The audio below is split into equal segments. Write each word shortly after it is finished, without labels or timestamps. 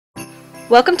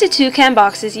Welcome to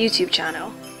ToucanBox's YouTube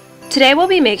channel. Today we'll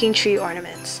be making tree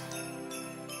ornaments.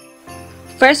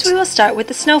 First we will start with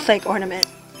the snowflake ornament.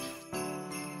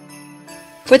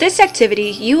 For this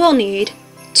activity you will need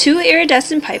 2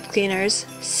 iridescent pipe cleaners,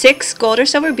 6 gold or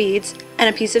silver beads,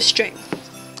 and a piece of string.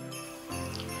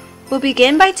 We'll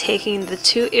begin by taking the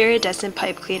 2 iridescent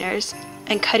pipe cleaners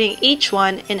and cutting each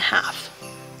one in half.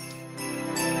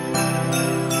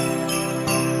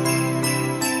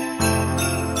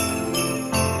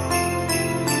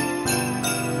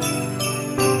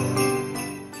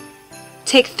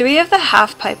 Take 3 of the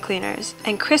half pipe cleaners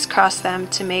and crisscross them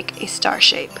to make a star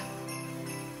shape.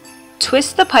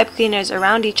 Twist the pipe cleaners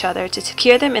around each other to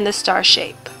secure them in the star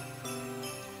shape.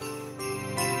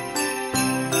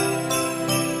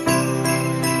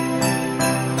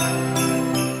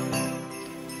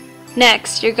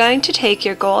 Next, you're going to take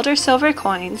your gold or silver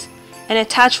coins and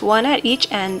attach one at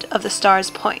each end of the star's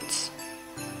points.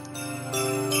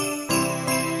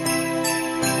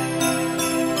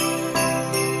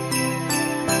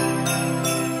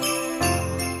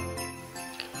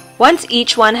 Once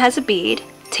each one has a bead,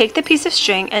 take the piece of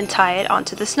string and tie it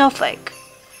onto the snowflake.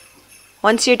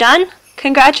 Once you're done,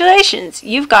 congratulations!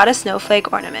 You've got a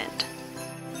snowflake ornament.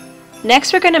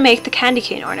 Next we're going to make the candy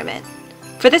cane ornament.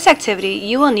 For this activity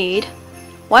you will need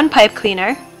 1 pipe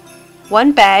cleaner,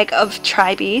 1 bag of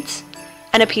tri-beads,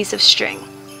 and a piece of string.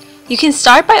 You can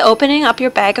start by opening up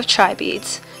your bag of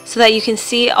tri-beads so that you can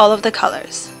see all of the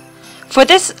colors. For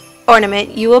this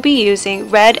ornament you will be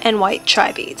using red and white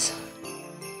tri-beads.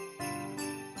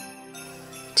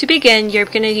 To begin, you're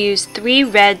going to use 3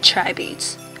 red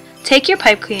tri-beads. Take your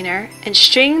pipe cleaner and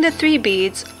string the 3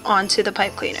 beads onto the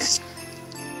pipe cleaner.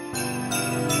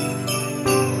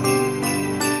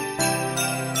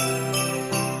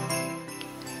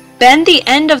 Bend the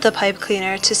end of the pipe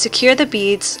cleaner to secure the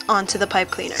beads onto the pipe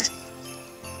cleaner.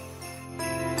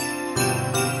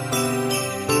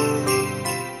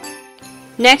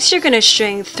 Next, you're going to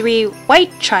string 3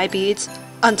 white tri-beads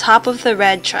on top of the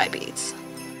red tri-beads.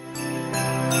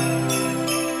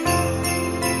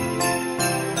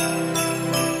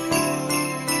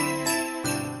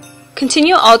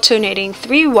 Continue alternating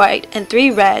 3 white and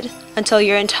 3 red until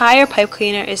your entire pipe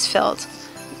cleaner is filled.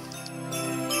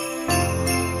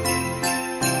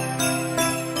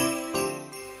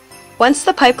 Once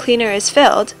the pipe cleaner is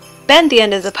filled, bend the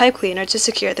end of the pipe cleaner to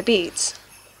secure the beads.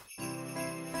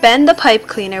 Bend the pipe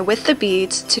cleaner with the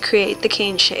beads to create the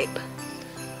cane shape.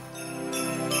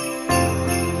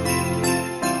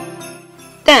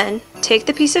 Then, take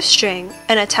the piece of string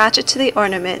and attach it to the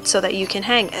ornament so that you can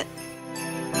hang it.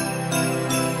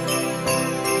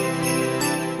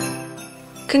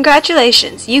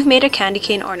 Congratulations! You've made a candy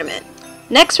cane ornament.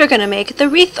 Next we're going to make the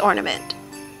wreath ornament.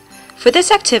 For this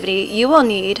activity you will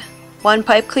need 1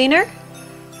 pipe cleaner,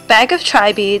 bag of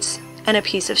tri-beads, and a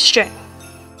piece of string.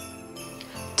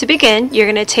 To begin, you're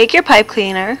going to take your pipe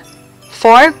cleaner,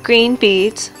 4 green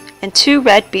beads, and 2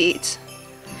 red beads.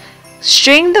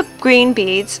 String the green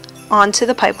beads onto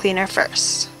the pipe cleaner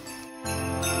first.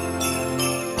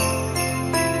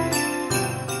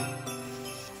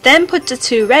 Then put the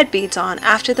 2 red beads on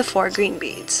after the 4 green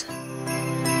beads.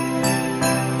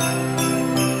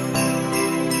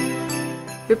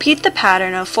 Repeat the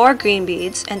pattern of 4 green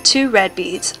beads and 2 red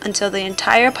beads until the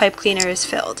entire pipe cleaner is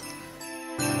filled.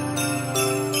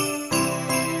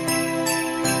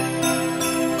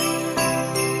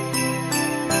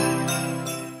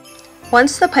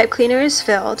 Once the pipe cleaner is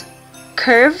filled,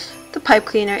 curve the pipe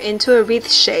cleaner into a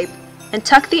wreath shape and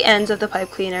tuck the ends of the pipe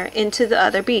cleaner into the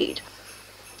other bead.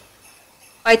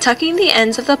 By tucking the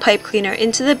ends of the pipe cleaner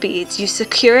into the beads, you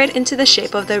secure it into the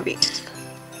shape of the wreath.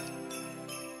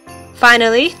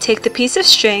 Finally, take the piece of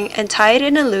string and tie it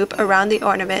in a loop around the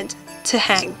ornament to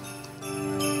hang.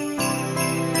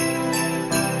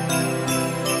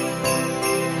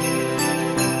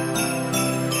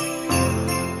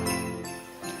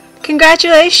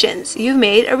 Congratulations! You've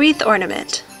made a wreath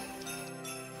ornament.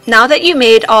 Now that you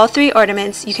made all 3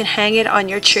 ornaments, you can hang it on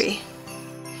your tree.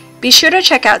 Be sure to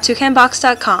check out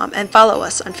ToucanBox.com and follow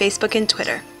us on Facebook and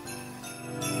Twitter.